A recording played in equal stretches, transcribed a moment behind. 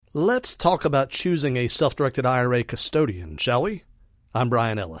Let's talk about choosing a self-directed IRA custodian, shall we? I'm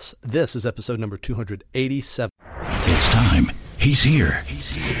Brian Ellis. This is episode number 287. It's time. He's here.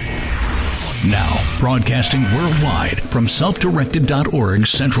 Now, broadcasting worldwide from selfdirected.org's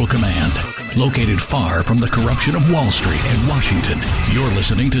Central Command. Located far from the corruption of Wall Street and Washington, you're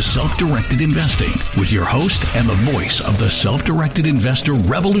listening to Self-Directed Investing with your host and the voice of the self-directed investor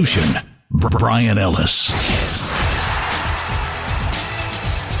revolution, Brian Ellis.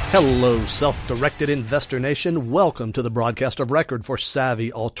 Hello, Self-Directed Investor Nation. Welcome to the broadcast of record for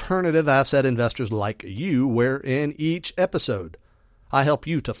savvy alternative asset investors like you, where in each episode, I help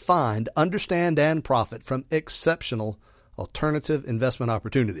you to find, understand, and profit from exceptional alternative investment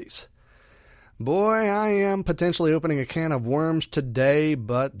opportunities. Boy, I am potentially opening a can of worms today,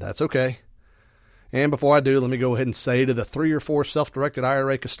 but that's okay. And before I do, let me go ahead and say to the 3 or 4 self-directed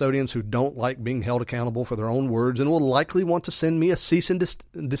IRA custodians who don't like being held accountable for their own words and will likely want to send me a cease and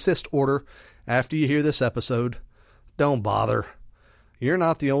desist order after you hear this episode, don't bother. You're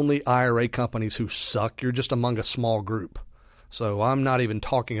not the only IRA companies who suck. You're just among a small group. So I'm not even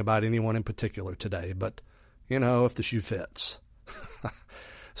talking about anyone in particular today, but, you know, if the shoe fits.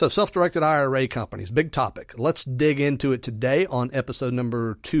 So self-directed IRA companies, big topic. Let's dig into it today on episode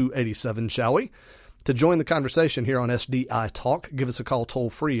number 287, shall we? To join the conversation here on SDI Talk, give us a call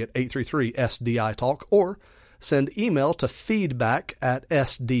toll-free at 833-SDI-TALK or send email to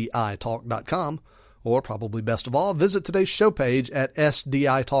feedback@sditalk.com, or probably best of all, visit today's show page at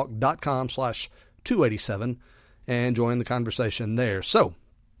sditalk.com/287 and join the conversation there. So,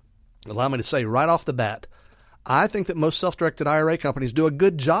 allow me to say right off the bat, I think that most self-directed IRA companies do a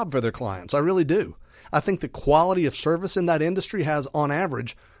good job for their clients. I really do. I think the quality of service in that industry has, on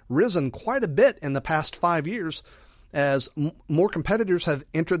average, risen quite a bit in the past 5 years as more competitors have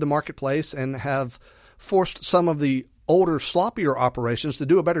entered the marketplace and have forced some of the older, sloppier operations to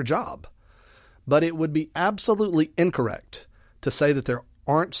do a better job. But it would be absolutely incorrect to say that there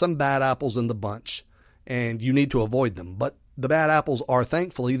aren't some bad apples in the bunch and you need to avoid them. But the bad apples are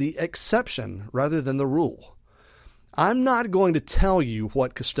thankfully the exception rather than the rule. I'm not going to tell you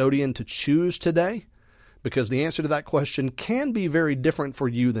what custodian to choose today, because the answer to that question can be very different for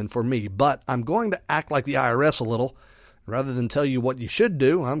you than for me, but I'm going to act like the IRS a little. Rather than tell you what you should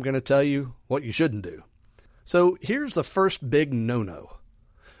do, I'm going to tell you what you shouldn't do. So here's the first big no-no.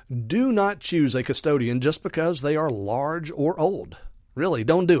 Do not choose a custodian just because they are large or old. Really,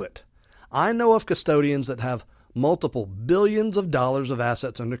 don't do it. I know of custodians that have multiple billions of dollars of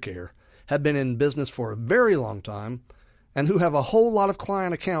assets under care, have been in business for a very long time, and who have a whole lot of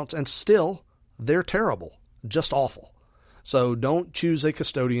client accounts, and still they're terrible, just awful. So don't choose a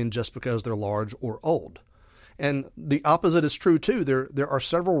custodian just because they're large or old. And the opposite is true too. There are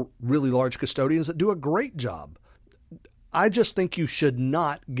several really large custodians that do a great job. I just think you should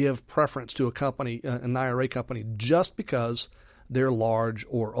not give preference to a company, an IRA company, just because they're large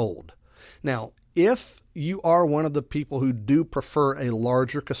or old. Now, if you are one of the people who do prefer a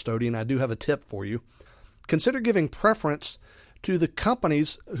larger custodian, I do have a tip for you. Consider giving preference to the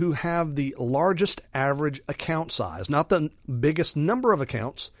companies who have the largest average account size, not the biggest number of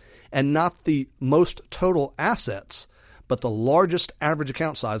accounts and not the most total assets, but the largest average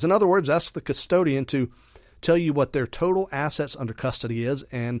account size. In other words, ask the custodian to tell you what their total assets under custody is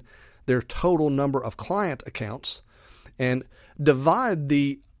and their total number of client accounts, and divide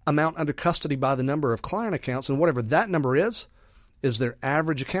the amount under custody by the number of client accounts, and whatever that number is their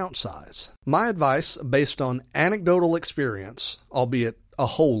average account size. My advice, based on anecdotal experience, albeit a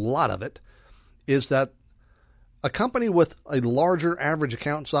whole lot of it, is that a company with a larger average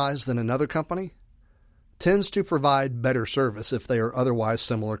account size than another company tends to provide better service if they are otherwise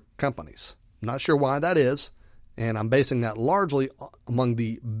similar companies. I'm not sure why that is, and I'm basing that largely among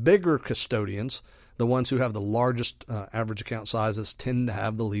the bigger custodians. The ones who have the largest average account sizes tend to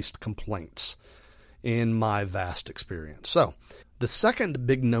have the least complaints, in my vast experience. So, the second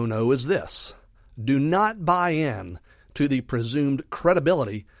big no-no is this. Do not buy in to the presumed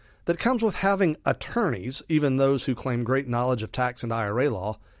credibility that comes with having attorneys, even those who claim great knowledge of tax and IRA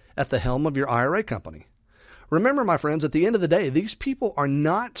law, at the helm of your IRA company. Remember, my friends, at the end of the day, these people are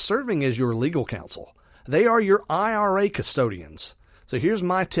not serving as your legal counsel. They are your IRA custodians. So here's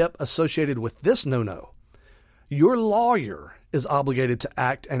my tip associated with this no-no. Your lawyer is obligated to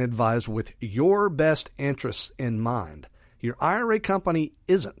act and advise with your best interests in mind. Your IRA company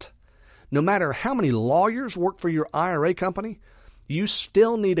isn't. No matter how many lawyers work for your IRA company, you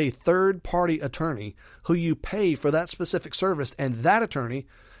still need a third-party attorney who you pay for that specific service, and that attorney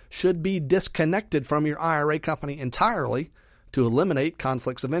should be disconnected from your IRA company entirely to eliminate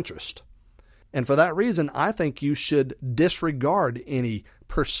conflicts of interest. And for that reason, I think you should disregard any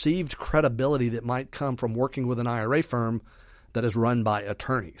perceived credibility that might come from working with an IRA firm that is run by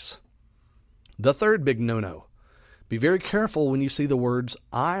attorneys. The third big no-no. Be very careful when you see the words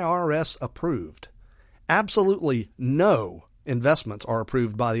IRS approved. Absolutely no investments are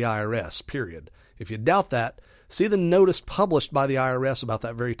approved by the IRS, period. If you doubt that, see the notice published by the IRS about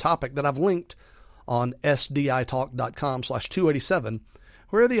that very topic that I've linked on sditalk.com/287,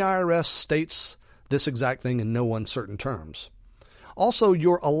 where the IRS states this exact thing in no uncertain terms. Also,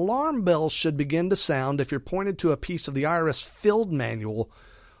 your alarm bells should begin to sound if you're pointed to a piece of the IRS field manual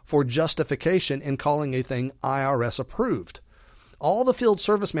for justification in calling a thing IRS approved. All the field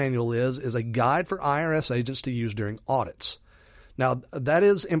service manual is a guide for IRS agents to use during audits. Now, that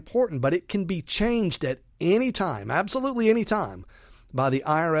is important, but it can be changed at any time, absolutely any time, by the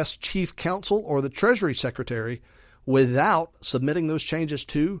IRS chief counsel or the Treasury Secretary without submitting those changes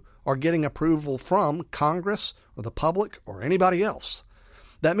to or getting approval from Congress or the public or anybody else.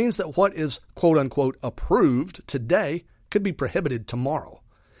 That means that what is quote-unquote approved today could be prohibited tomorrow.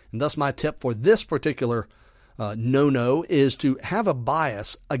 And thus my tip for this particular no-no is to have a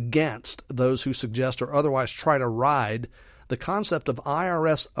bias against those who suggest or otherwise try to ride the concept of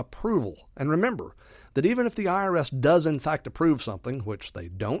IRS approval. And remember that even if the IRS does in fact approve something, which they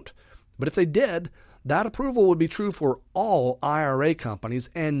don't, but if they did, that approval would be true for all IRA companies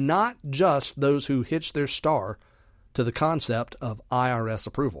and not just those who hitch their star to the concept of IRS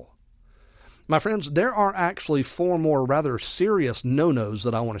approval. My friends, there are actually 4 more rather serious no-nos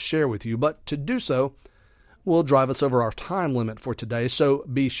that I want to share with you, but to do so will drive us over our time limit for today, so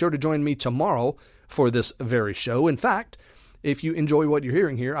be sure to join me tomorrow for this very show. In fact, if you enjoy what you're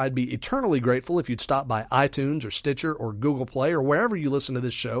hearing here, I'd be eternally grateful if you'd stop by iTunes or Stitcher or Google Play or wherever you listen to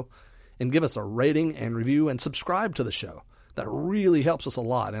this show and give us a rating and review and subscribe to the show. That really helps us a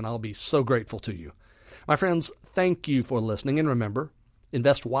lot, and I'll be so grateful to you. My friends, thank you for listening, and remember,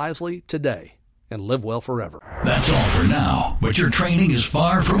 invest wisely today and live well forever. That's all for now, but your training is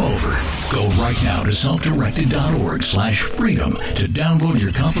far from over. Go right now to selfdirected.org/freedom to download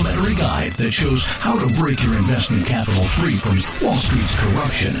your complimentary guide that shows how to break your investment capital free from Wall Street's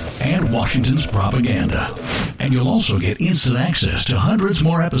corruption and Washington's propaganda. And you'll also get instant access to hundreds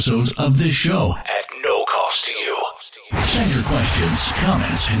more episodes of this show at no cost to you. Send your questions,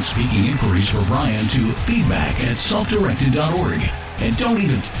 comments, and speaking inquiries for Brian to feedback@selfdirected.org. And don't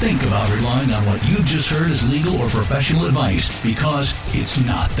even think about relying on what you've just heard as legal or professional advice, because it's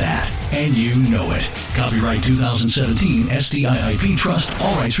not that. And you know it. Copyright 2017 SDIIP Trust,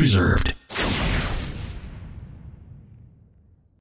 all rights reserved.